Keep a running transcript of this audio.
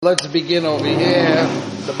Let's begin over here,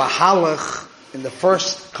 the Mahalach, in the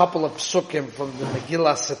first couple of psukim from the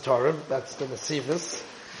Migilat Sitarim, that's the Nesivos.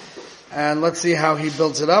 And let's see how he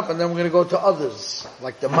builds it up, and then we're going to go to others,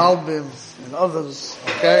 like the Malbims and others,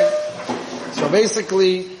 okay? So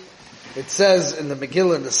basically, it says in the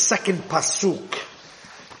Megillah, in the second pasuk,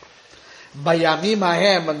 Bayamim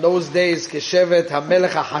hahem, in those days, Keshevet HaMelech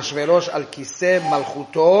HaShverosh al Kiseh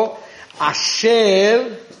Malchuto,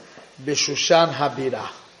 Asher B'Shushan Habira.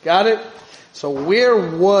 Got it? So where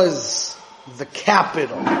was the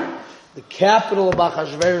capital? The capital of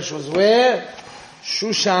Achashverosh was where?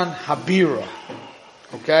 Shushan Habira.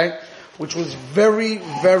 Okay? Which was very,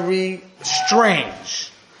 very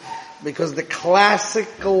strange. Because the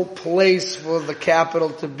classical place for the capital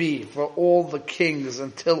to be, for all the kings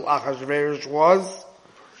until Achashverosh, was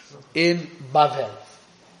in Bavel.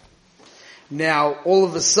 Now, all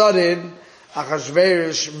of a sudden,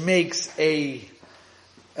 Achashverosh makes a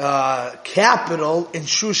capital in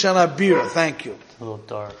Shushan Habira. Thank you. A little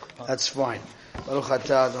dark. That's fine.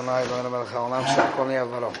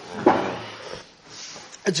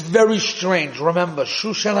 It's very strange. Remember,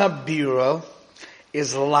 Shushan Habira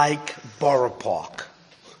is like Borough Park,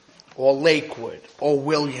 or Lakewood, or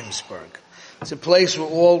Williamsburg. It's a place where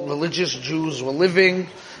all religious Jews were living,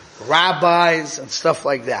 rabbis, and stuff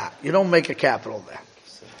like that. You don't make a capital there.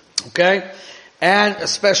 Okay? And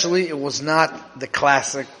especially, it was not the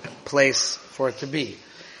classic place for it to be.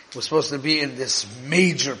 It was supposed to be in this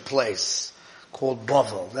major place called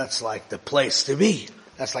Bavel. That's like the place to be.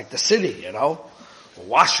 That's like the city,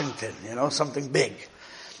 Washington, something big.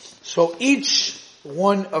 So each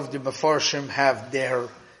one of the Mefarshim have their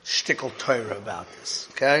shtickle Torah about this,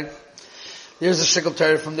 okay? There's a shtickle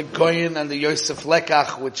Torah from the Goyen and the Yosef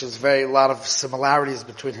Lekach, which is a lot of similarities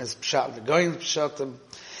between his Pshat and the Goyen's Pshatim,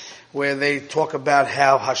 where they talk about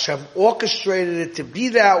how Hashem orchestrated it to be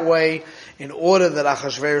that way in order that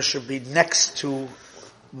Achashverosh should be next to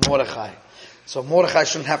Mordechai. So Mordechai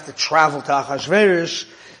shouldn't have to travel to Achashverosh,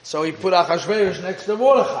 so he put Achashverosh next to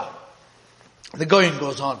Mordechai. The Goyen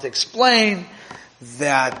goes on to explain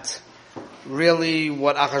that really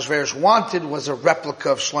what Achashverosh wanted was a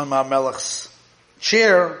replica of Shlomo HaMelech's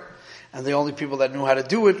chair, and the only people that knew how to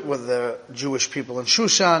do it were the Jewish people in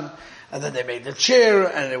Shushan. And then they made the chair,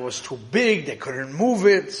 and it was too big, they couldn't move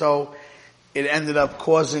it, so it ended up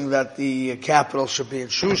causing that the capital should be in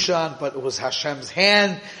Shushan, but it was Hashem's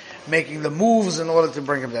hand making the moves in order to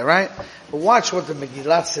bring him there, right? But watch what the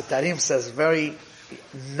Migilat Sitarim says, very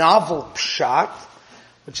novel pshat,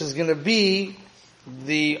 which is going to be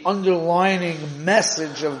the underlining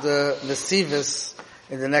message of the Nesivos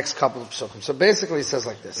in the next couple of psukim. So basically it says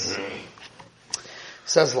like this.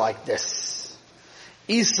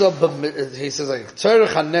 He says like Tzorech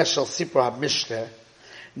HaNeshel Sipur HaMishneh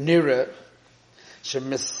Nira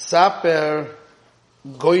Shemisaper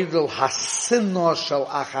Goydel Hasino Shel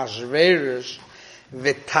Achashverosh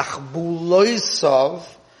V'Tachbuloisov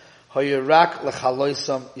Hoyerak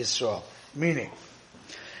Lechaloisam Yisrael. Meaning,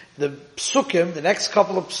 the psukim, the next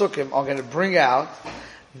couple of psukim, are going to bring out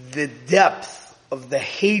the depth of the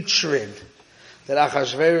hatred that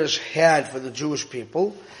Achashverosh had for the Jewish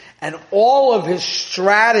people, and all of his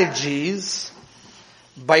strategies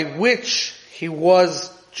by which he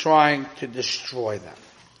was trying to destroy them.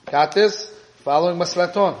 Got this? Following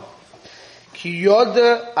Maslaton. Ki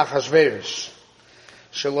yoda Achashverosh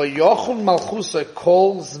shelo yochun malchusa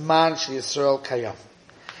kol zman sheYisrael kayam.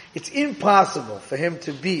 It's impossible for him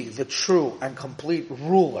to be the true and complete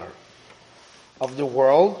ruler of the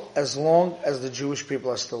world as long as the Jewish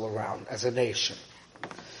people are still around as a nation.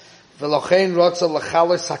 V'lochein rotza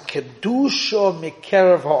l'chalos hakedusha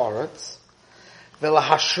mikerev ha'aretz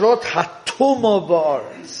v'lahashrot hatumo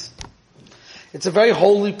ba'aretz. It's a very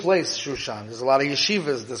holy place, Shushan. There's a lot of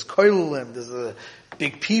yeshivas, there's koilulim, there's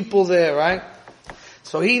big people there, right?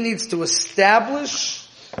 So he needs to establish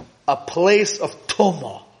a place of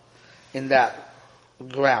tumah in that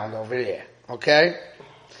ground over there, okay?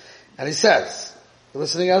 And he says, you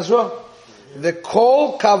listening, Ezra? The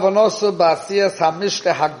kol kavanosa ba'asiyas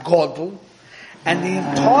hamishte hagodl, and the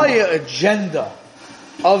entire agenda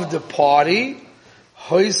of the party,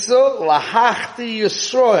 hoisa lahachti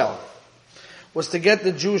Yisrael, was to get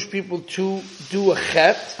the Jewish people to do a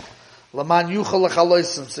chet, laman yuchal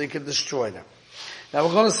lechaloisim, so he could destroy them. Now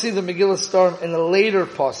we're going to see the Megillah Sitarim in a later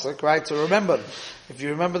pasuk, right? So remember, if you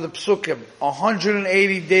remember the psukim,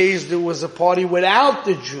 180 days there was a party without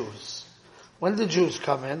the Jews. When did the Jews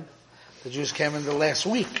come in? The Jews came in the last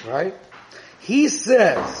week, right? He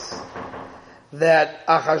says that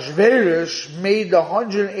Achashverosh made the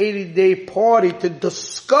 180-day party to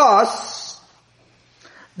discuss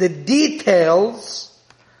the details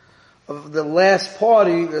of the last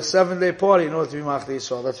party, the 7-day party, in order to be Machli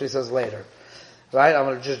Yisrael. That's what he says later. Right? I'm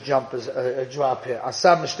going to just jump a drop here.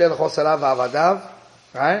 Asab Mishteh L'chol Sarav V'avadav.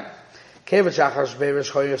 Right? Kevet Shachashverosh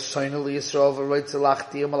Hoyer Soinel Yisrael V'roitze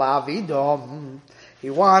Lachtiim Al Avidom. He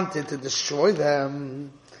wanted to destroy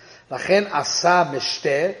them. Lachen Asab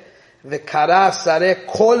Mishteh V'kara Sareh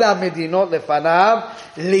Kol HaMedinot Lefanav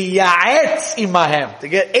Liya'etz Imahem. To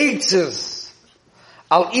get eitzes.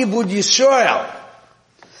 Al Ibud Yisrael.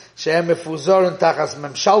 Shehem Mefuzorin Tachas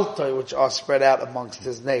Memshaltoi, which are spread out amongst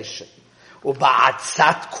his nation.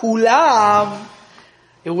 Uba'atzat Kulam.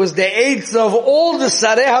 It was the eighth of all the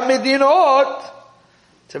Sareh HaMedinot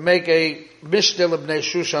to make a Mishneh L'bnei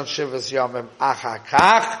Shushan Shivas Yomim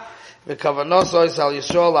Achakach V'kavanos Ois Al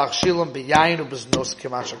Yisrael Achshilim B'yayin U'b'znos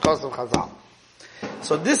Kimash HaKosav Chazal.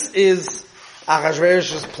 So this is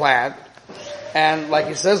Achashverosh's plan, and like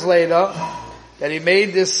he says later, that he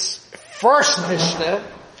made this first Mishneh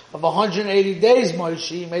of 180 days, Moshe,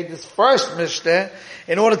 he made this first Mishneh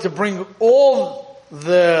in order to bring all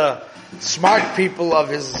the smart people of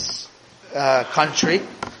his country,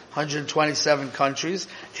 127 countries,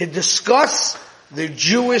 to discuss the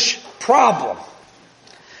Jewish problem.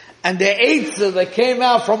 And the eitzah that came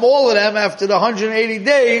out from all of them after the 180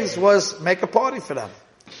 days was make a party for them.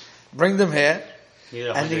 Bring them here.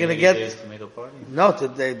 And you're going to get... To make a party? No,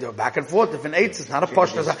 they're back and forth. Different eights, it's not a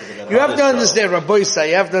portion. You have to understand, Rabbi Yisai,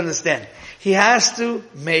 you have to understand. He has to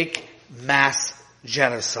make mass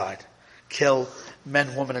genocide. Kill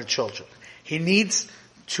men, women, and children. He needs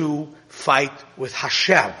to fight with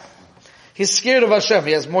Hashem. He's scared of Hashem.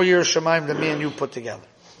 He has more Yiras Shamayim than me and you put together.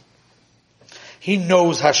 He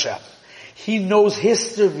knows Hashem. He knows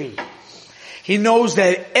history. He knows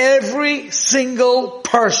that every single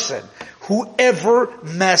person who ever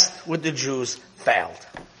messed with the Jews failed.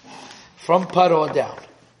 From Paro down.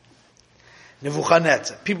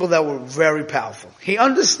 Nebuchadnezzar. People that were very powerful. He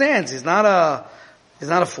understands. He's not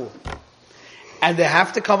a fool. And they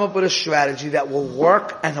have to come up with a strategy that will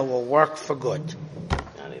work, and it will work for good.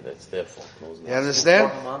 That's their fault. You understand?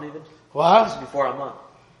 Before Haman even? What? This is before Haman.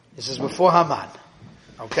 This is before Haman.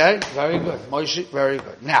 Okay? Very good. Moshe, very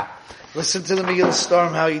good. Now, listen to the Migilat Esther,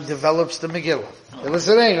 how he develops the Megillah. You're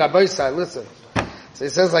listening, Rabbi Yisai, listen. So he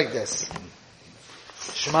says like this.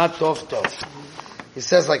 Shema Tov Tov. He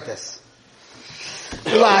says like this.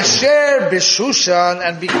 L'asher b'Shushan,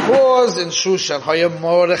 and because in Shushan, Hayam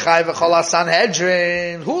Mordechai v'chol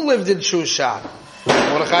Sanhedrin. Who lived in Shushan?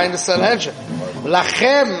 Mordechai and the Sanhedrin.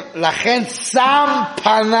 Lachen sam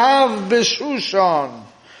panav b'Shushan.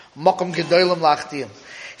 Mokum gedolim lachtim.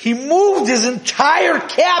 He moved his entire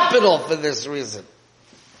capital for this reason.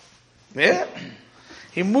 Yeah?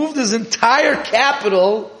 He moved his entire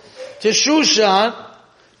capital to Shushan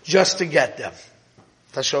just to get them.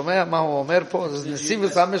 That was the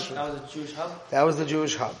Jewish hub? That was the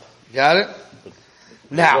Jewish hub. Got it?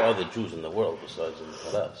 Now. There are other Jews in the world besides in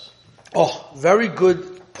Palas. Oh, very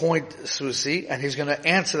good point, Susi, and he's going to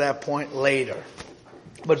answer that point later.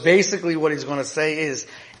 But basically what he's going to say is,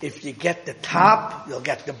 if you get the top, you'll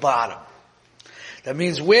get the bottom. That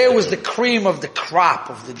means where was the cream of the crop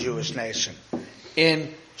of the Jewish nation?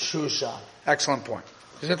 In Shushan. Excellent point.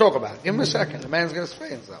 He's going to talk about it. Give him a second. The man's going to say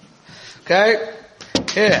himself. Okay?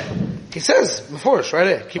 Here. He says, before us, right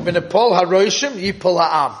here, keeping the pol haroshim, yipol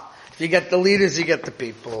ha'am. If you get the leaders, you get the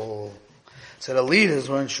people. So the leaders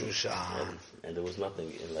were in Shushan. And there was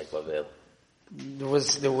nothing in like Babel.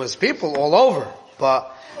 There was people all over,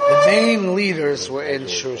 but the main leaders were in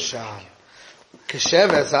Shushan.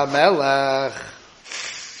 Kesheves HaMelech.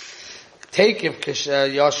 Take if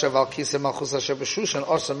Yoshev al Kisem Malchus Asher b'Shushan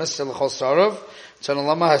Osa Mister L'chol Sarav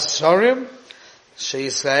Tzanolama HaSarim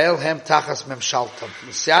sheYisrael Hem Tachas Memshaltam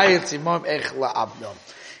Misayet Zimom Ech LaAbdom.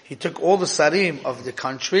 He took all the Sarim of the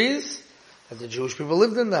countries that the Jewish people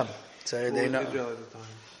lived in them. So they know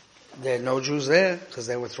there are no Jews there because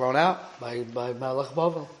they were thrown out by Melech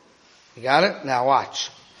Bavel. You got it? Now watch.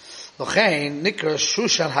 Lochein Nikra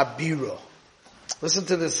Shushan Habiro. Listen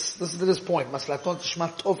to this point. Maslaton Tishma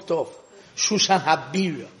Tov Tov. Shushan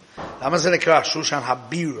Habira. Lama ze nekra Shushan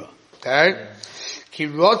Habira. Okay? Ki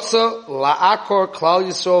rotza la'akor klal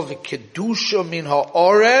Yisrael v'kedusha min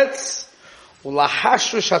ha'oretz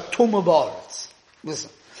u'lahashrish ha'tumah ba'oretz. Listen.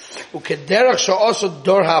 U'kederach sha'oso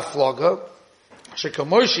dor ha'afloga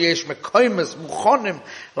shekamor sheyesh mekoymes muchonim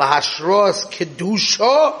lahashroas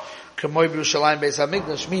kedusha kamoy b'Yerushalayim Beis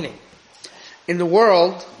HaMikdash. Meaning, in the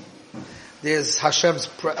world, there's Hashem is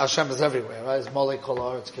everywhere, right? It's Molei Kol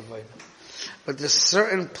Haaretz Kivayim. But there's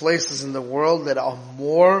certain places in the world that are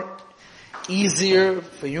more easier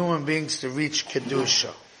for human beings to reach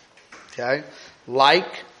Kedusha. Okay?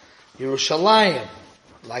 Like Yerushalayim.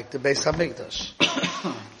 like the Beis Hamikdash.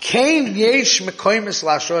 Kain yesh mekoymes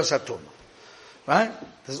la'ashoras hatumah. Right?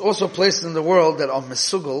 There's also places in the world that are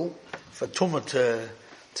mesugel for tumah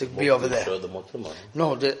to be over there.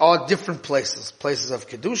 No, there are different places. Places of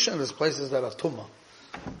kedusha and there's places that are tumah.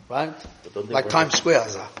 Right? Like Times Square,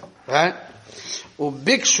 right?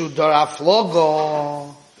 Ubikshu dar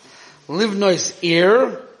aflogo livnois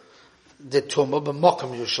ir the tumah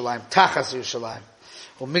b'mokum Yerushalayim tachas Yerushalayim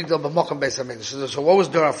umigdal b'mokum Beis Hamikdash. So what was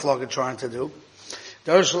Dar Afloga trying to do?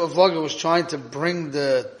 Dar Afloga was trying to bring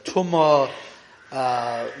the tumah,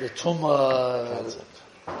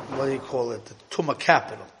 what do you call it? The tumah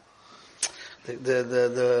capital.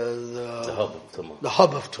 The hub of tumah. The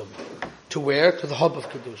hub of tumah. To where? To the hub of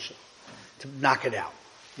kedusha. To knock it out.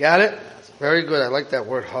 Got it? Very good. I like that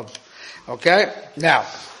word, hub. Okay? Now.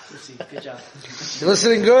 Good job. You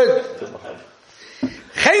listening good?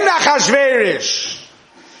 Hey Nachashverish.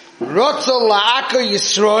 Rotzel la'aka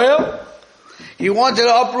Yisrael. He wanted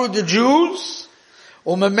to uproot the Jews.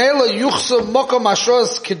 Umemela yuchsa mokom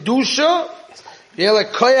ashros kedusha. Yele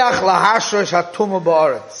koyach lahashrosh hatuma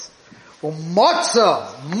ba'aretz. Umotza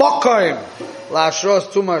mokom lahashros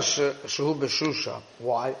tuma shehu b'Shushan.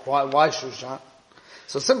 Why Shushan?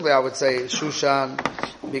 So simply I would say Shushan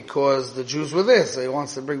because the Jews were there, so he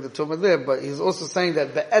wants to bring the tumah there. But he's also saying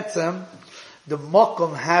that be'etzem, the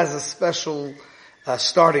mokom has a special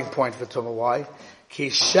starting point for tumah. Why? Ki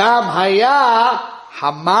sham haya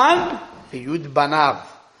Haman v'yud banav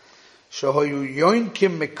shehoyu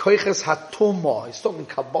yoinkim mekoiches hatumah. He's talking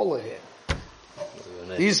Kabbalah here.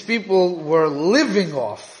 These people were living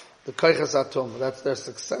off the koiches hatumah. That's their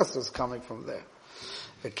successors coming from there.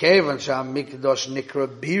 The cave and Sham Mikdash Nikra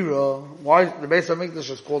Bira. Why the Beis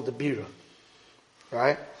Hamikdash is called the Bira,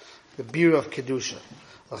 right? The Bira of Kedusha.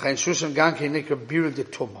 L'chein Shushan Ganke Nikra Bira de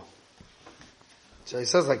Tumah. So he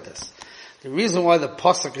says like this. The reason why the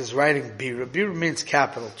pasuk is writing Bira means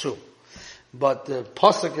capital too, but the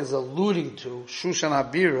pasuk is alluding to Shushan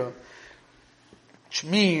HaBira, which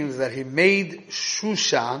means that he made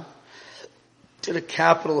Shushan to the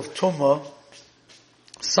capital of Tumah,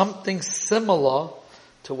 something similar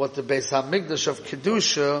to what the Beis Hamikdash of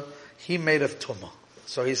Kedusha he made of Tumah.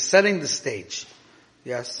 So he's setting the stage.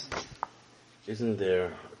 Yes? Isn't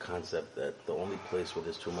there a concept that the only place where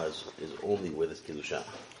there's Tumah is only where there's Kedusha?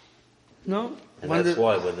 No. And that's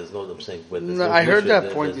why when there's no, I'm saying, when there's no I heard Kedusha,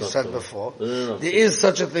 that point you said tumah before. No. There is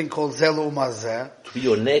such a thing called Zelu Umazeh. To be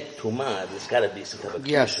your neck Tumah, there's gotta be some type of Kedusha.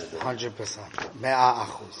 Yes, 100%. Me'a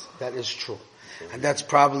achuz. That is true. And that's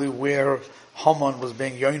probably where Haman was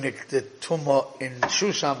being yonik the tumah in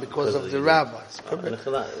Shushan because of the rabbis.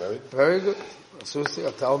 Very good.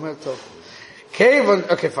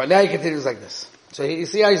 Okay, fine. Now he continues like this. So you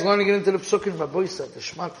see how he's learning it into the psukim. Rabbi said the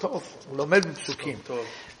Shema Tov, Lomed Psukim,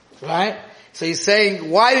 right? So he's saying,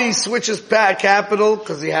 why did he switch his capital?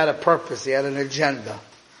 Because he had a purpose. He had an agenda.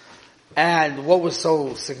 And what was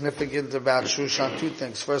so significant about Shushan? Two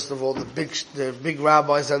things. First of all, the big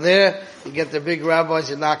rabbis are there. You get the big rabbis,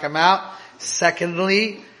 you knock them out.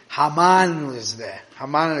 Secondly, Haman is there.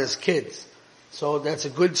 Haman and his kids. So that's a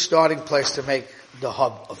good starting place to make the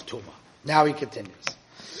hub of Tumah. Now he continues.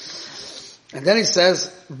 And then he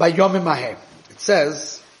says, Bayomim Hahem. It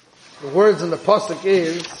says, the words in the pasuk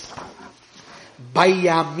is,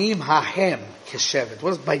 Bayamim Hahem Keshevet.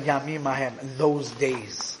 What is Bayamim Hahem? In those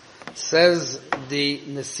days. Says the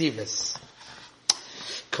Nesivis.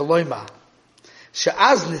 Koloima.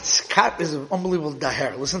 She'az nitzkat is an unbelievable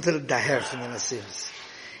daher. Listen to the daher from the Nesivis.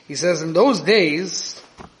 He says, in those days,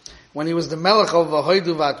 when he was the Melech of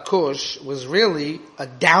Vahoidu Vat Kush, was really a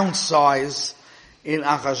downsize in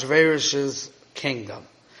Achashverosh's kingdom.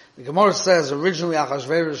 The Gemara says, originally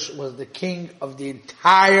Achashverosh was the king of the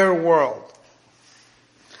entire world.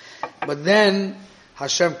 But then,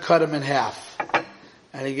 Hashem cut him in half.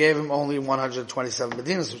 And he gave him only 127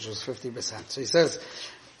 medinas, which was 50%. So he says,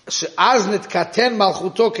 "She'az nitkaten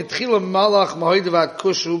malchuto ketchila malach mahoid v'ad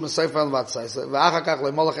kushu m'seifel v'atzais v'achar kach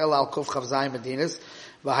le'malach el al kuf chavzayim medinas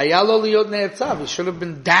v'haya lo liyot ne'etzav." He should have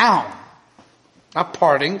been down, not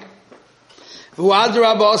parting. V'u'ad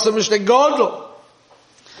rabba asa mishne godol.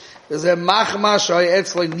 There's a machma shoy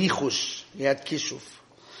etzloi nichush. He had kishuf.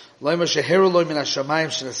 It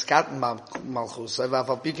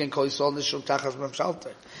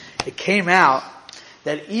came out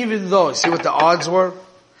that even though, see what the odds were?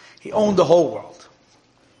 He owned the whole world.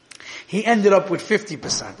 He ended up with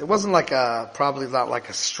 50%. It wasn't probably not like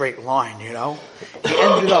a straight line, you know. He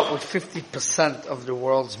ended up with 50% of the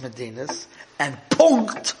world's medinas, and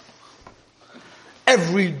punkt,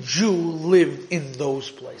 every Jew lived in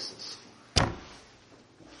those places.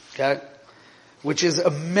 Okay? Which is a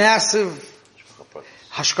massive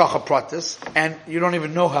hashkacha pratis, and you don't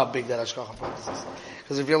even know how big that hashkacha pratis is.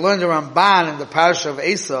 Because if you learn the Ramban in the parasha of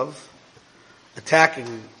Esav,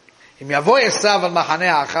 attacking, the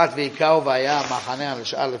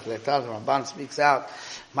Ramban speaks out,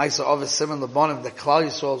 Maisa Ovis Simon Labonim, the Klal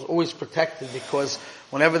Yisrael is always protected because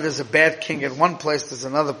whenever there's a bad king in one place, there's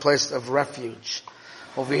another place of refuge.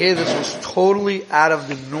 Over here, this was totally out of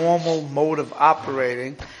the normal mode of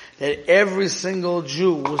operating, that every single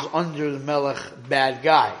Jew was under the Melech bad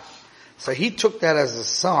guy. So he took that as a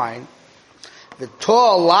sign.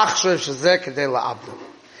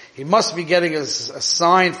 He must be getting a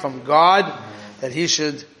sign from God that he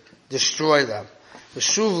should destroy them. So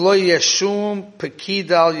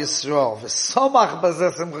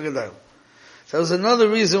there's another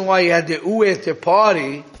reason why he had the u'eh to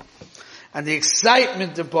party and the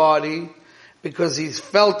excitement to party, because he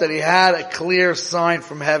felt that he had a clear sign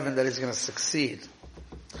from heaven that he's going to succeed.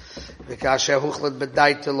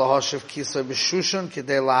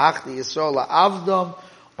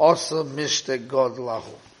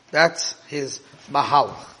 That's his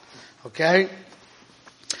mahalach. Okay? I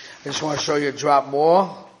just want to show you a drop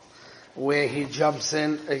more where he jumps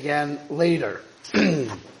in again later.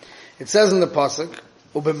 It says in the pasuk,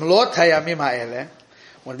 "Ubemlot hayamim ha'ele,"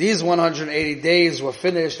 when these 180 days were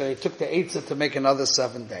finished, and he took the eitzah to make another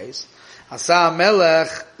 7 days, Asa melech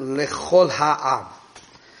lechol ha'am.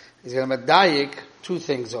 He's going to medayik 2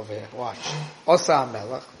 things over here. Watch. Asa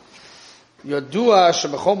melech. Yodua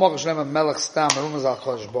shebechol moch shlem melech stam merumaz al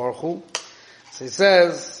kodesh baruch hu. So he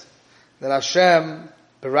says that Hashem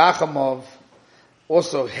berachamov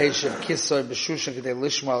also heishev kisoy b'shushan k'dei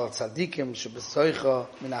lishma al tzadikim shebesoicha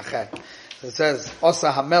min achet. So it says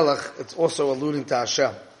Asa hamelech. It's also alluding to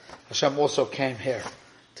Hashem. Hashem also came here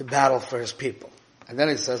to battle for his people. And then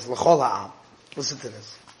he says l'chol ha'am. Listen to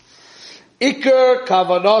this. Iker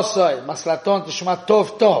kavanosoi maslaton tishma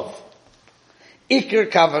tov tov. Iker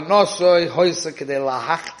kavanosoi hoysa k'dei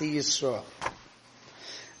lahachti Yisrael.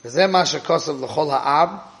 וזה מה שכוסף לכל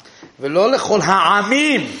העם, ולא לכל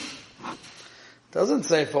העמים. It doesn't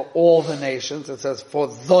say for all the nations, it says for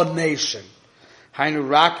the nation. היינו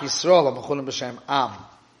רק ישראל, המכונים בשם עם.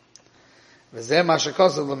 וזה מה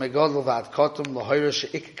שכוסף למגודל ועד קוטם, להוירה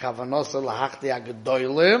שאיקר כוונוסו להחתי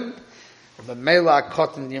הגדולים, ובמילא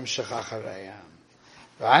הקוטם ימשך אחריהם.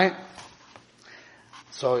 Right?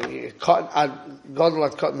 So, godel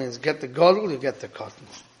at cotton means get the godel, you get the cotton.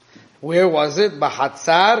 Where was it?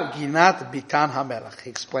 Bahatzar ginat bitan hamelach. He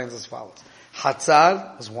explains as follows.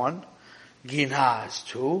 Hatzar is 1, Ginah is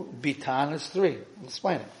 2, Bitan is 3. I'll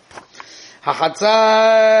explain it.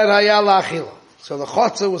 Hachatzar haya la'achila. So the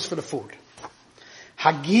chotzer was for the food.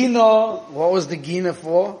 Hagino, what was the gina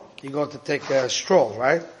for? You go to take a stroll,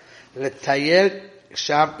 right? Letayer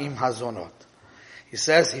sham im hazonot. He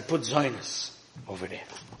says he put zoinus over there.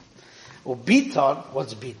 Ubiton,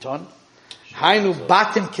 what's biton? Hainu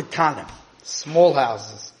batim ketanim, small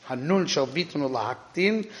houses. Hanun shall biton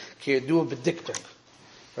ulahaktin ki yedu bedikton.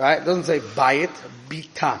 Right? It doesn't say bayit,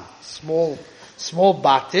 bitan. Small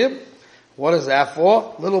batim. What is that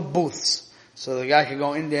for? Little booths. So the guy can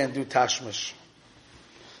go in there and do tashmish.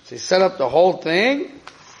 So he set up the whole thing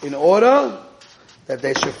in order that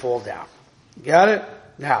they should fall down. Got it?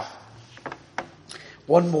 Now,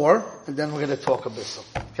 one more, and then we're going to talk a bit.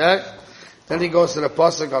 Okay? Then he goes to the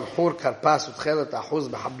pasuk on Hur Karpas Utchelet Ahuz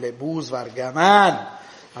B'Hable Buz Vargaman.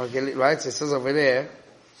 Right? So it says over there,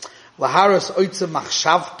 Laharas Oitze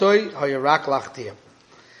Machshavtoi Hoyerak Lachtiyam.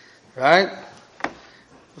 Right?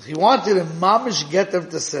 He wanted to mamish get them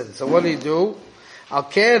to sin. So what did he do?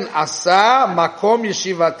 Alken Asa Makom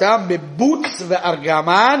Yeshivatam Bebutz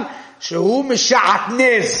Ve'Argaman Shehu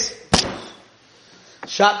Mishatnez.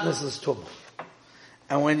 Shatnez is tumah.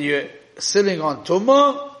 And when you're sitting on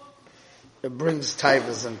tumah, it brings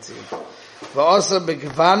taivas into you. V'osa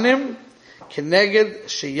begvanim keneged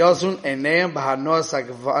sheyazun eineim b'hanoas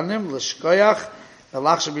hagvanim l'shkoyach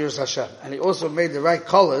v'lachshav yiras Hashem. And he also made the right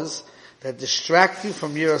colors that distract you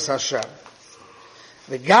from yiras Hashem.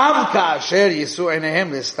 V'gam ka'asher yisu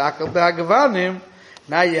eineihem l'stakel b'hagvanim.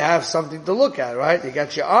 Now you have something to look at, right? You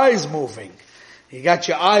got your eyes moving. You got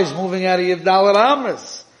your eyes moving out of your dalar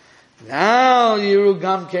amas. Now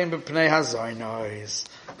Yerugam came b'pnei hazoynois.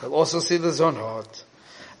 You'll also see the zonot.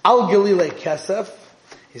 Al Galile Kesef.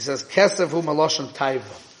 He says Kesef hu maloshan taiva.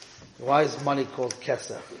 Why is money called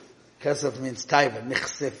Kesef? Kesef means taiva.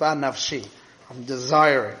 Nichsefa nafshi. I'm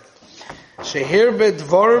desiring. Shehir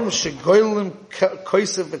bedvorim shegoylim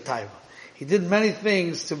koisev b'taiva. He did many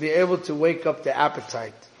things to be able to wake up the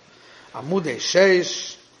appetite. Amudei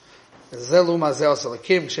sheish. Zelu mazel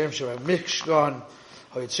salakim. Shem shem mishkan.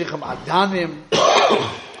 Hoyitzichim adanim.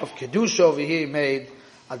 Of Kedusha over here he made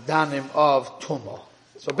Adanim of Tumah.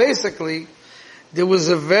 So basically, there was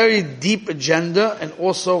a very deep agenda and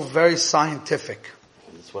also very scientific.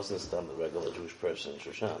 This wasn't the regular Jewish person in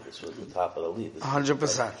Shushan. This was the top of the lead.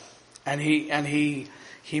 100%. And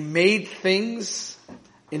he made things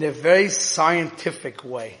in a very scientific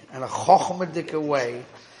way, and a chochmedic way,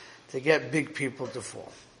 to get big people to fall.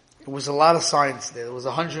 It was a lot of science there. There was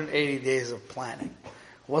 180 days of planning.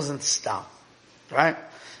 It wasn't stam. Right?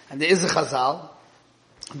 And there is a chazal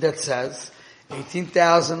that says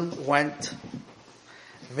 18,000 went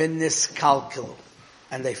vinis kalkilu,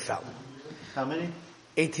 and they fell. How many?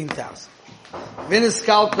 18,000. Vinis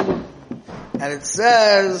kalkilu. And it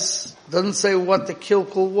says, doesn't say what the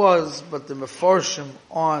kilkul was, but the meforshim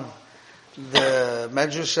on the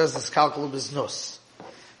Medrash says this kalkul is nus.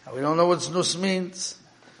 Now we don't know what nus means.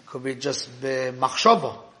 Could be just the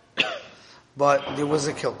machshava. But there was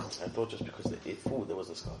a kilkul. I thought just because they ate food, there was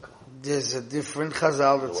a kalkul. There's a different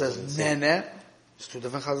chazal that says nene. It's two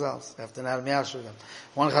different chazals. I have to know them.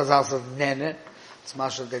 One chazal says nene. It's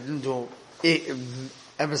mashal they didn't do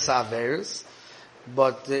emesa averis.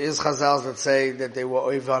 But there is chazals that say that they were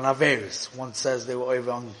over on averis. One says they were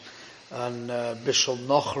over on bishul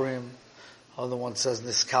nochrim. Other one says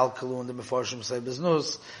niskalkalu, and the mefarshim say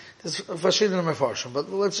biznus. There's fashidim mefarshim.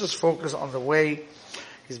 But let's just focus on the way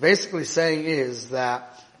he's basically saying is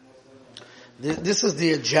that this is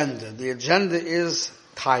the agenda. The agenda is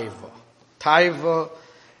taiva. Taiva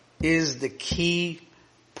is the key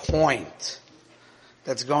point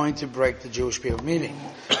that's going to break the Jewish people. Meaning,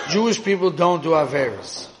 Jewish people don't do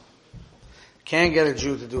averis. Can't get a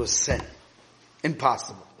Jew to do a sin.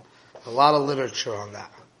 Impossible. A lot of literature on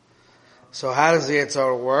that. So how does the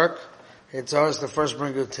Yitzhar work? Yitzhar is to first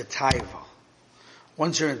bring you to Taiva.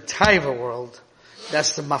 Once you're in Taiva world,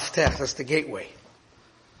 that's the maftech, that's the gateway.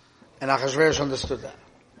 And Achashverosh understood that.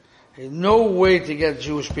 There's no way to get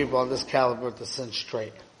Jewish people on this caliber to sin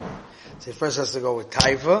straight. So he first has to go with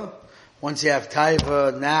Taiva. Once you have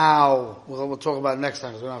Taiva, now, we'll talk about it next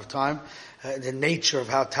time because we don't have time, the nature of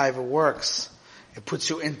how Taiva works. It puts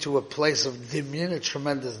you into a place of dimyan, a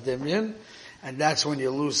tremendous dimyan, and that's when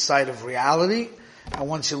you lose sight of reality. And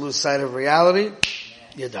once you lose sight of reality,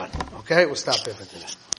 you're done. Okay? We'll stop here for today.